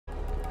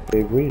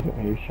Big weed,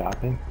 are you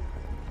shopping?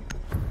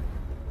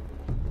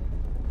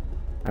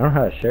 I don't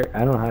know how to share. I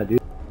don't know how to do.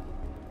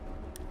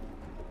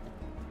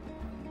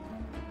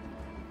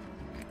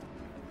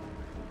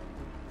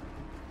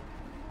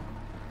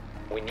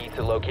 We need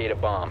to locate a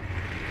bomb.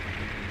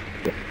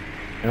 I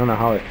don't know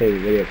how I save the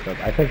video stuff.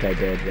 I think I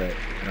did, but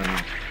I don't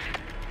know.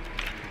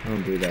 I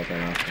don't do that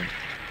often.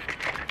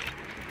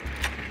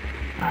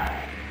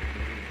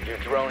 Your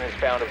drone has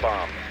found a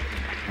bomb.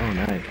 Oh,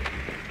 nice.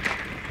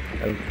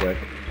 That was quick.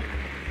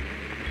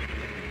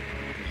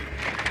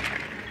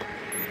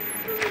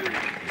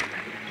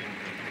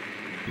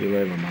 You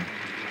live, Mama.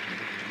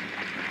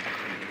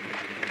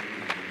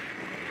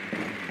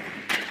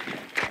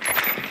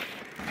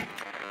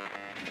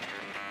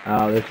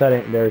 Oh,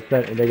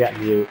 they got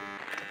mute.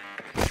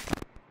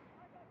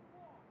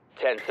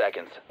 10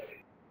 seconds.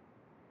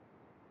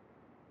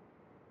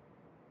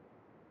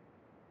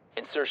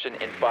 Insertion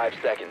in 5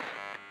 seconds.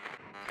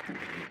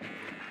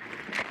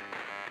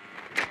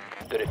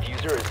 The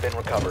diffuser has been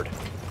recovered.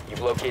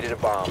 You've located a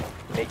bomb.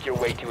 Make your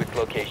way to its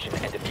location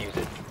and defuse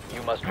it.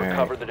 You must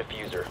recover the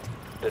diffuser.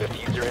 The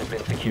diffuser has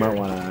been secured. Might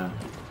wanna...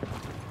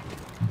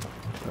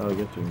 Oh, I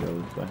guess we can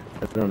go this way.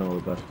 I don't know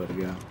the best way to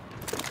go.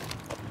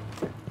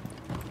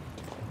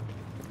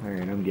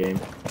 Alright, I'm game.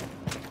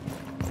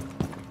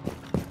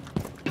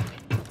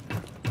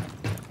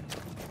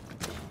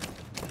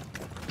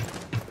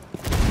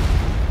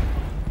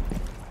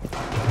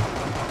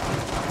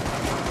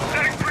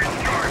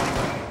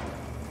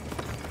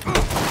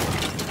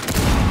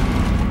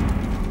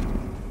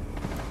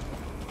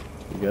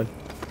 You good?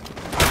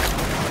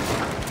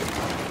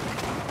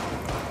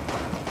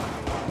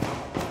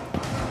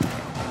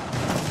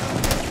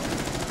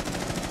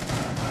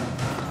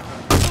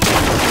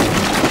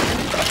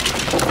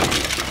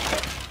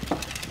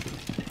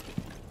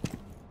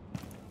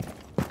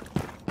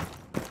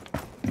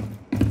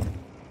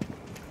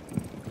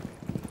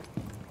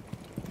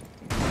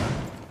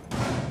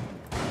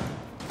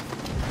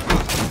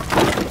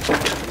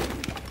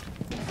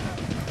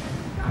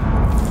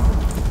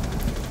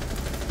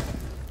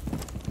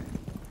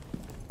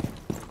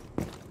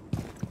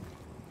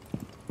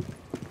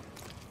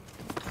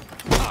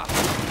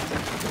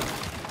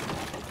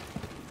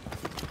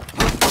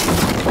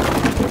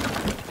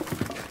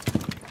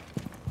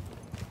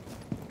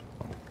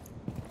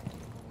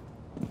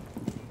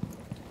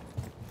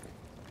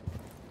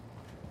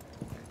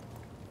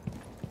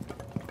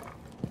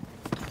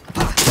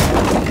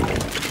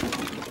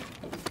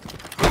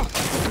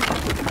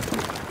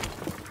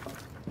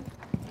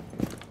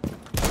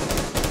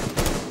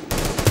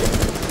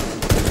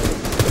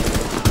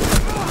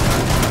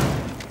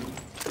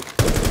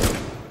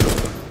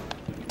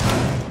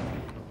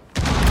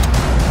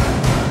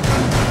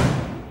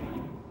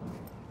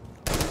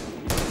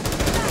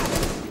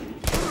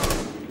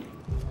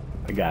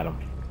 I got him.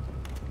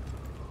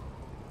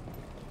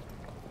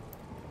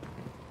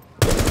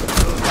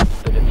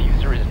 The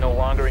diffuser is no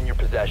longer in your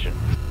possession.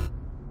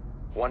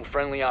 One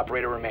friendly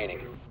operator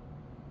remaining.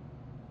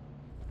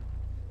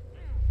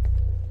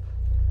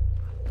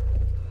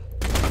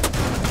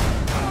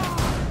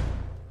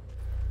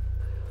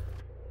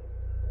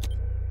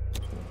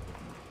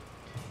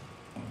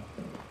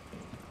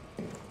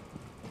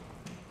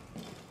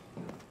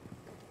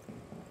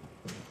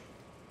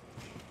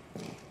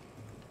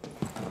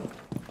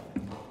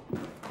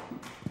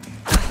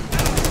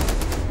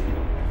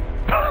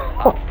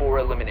 Op 4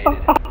 eliminated.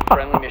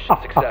 Friendly mission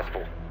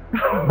successful.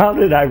 How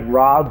did I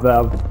rob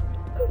them?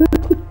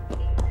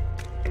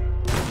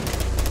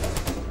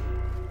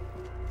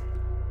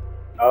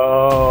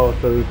 Oh,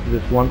 so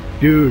this one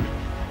dude,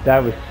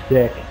 that was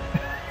sick.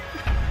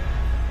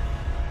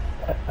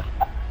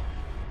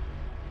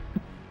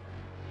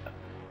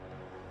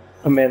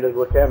 Amanda's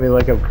looking at me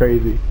like I'm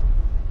crazy.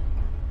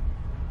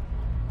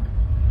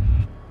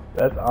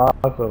 That's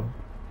awesome.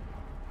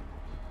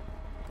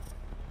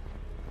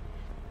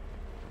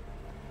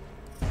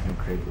 I'm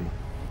crazy.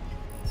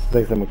 It's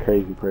like I'm a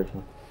crazy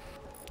person.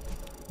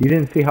 You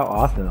didn't see how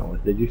awesome it was.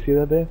 Did you see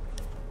that, babe?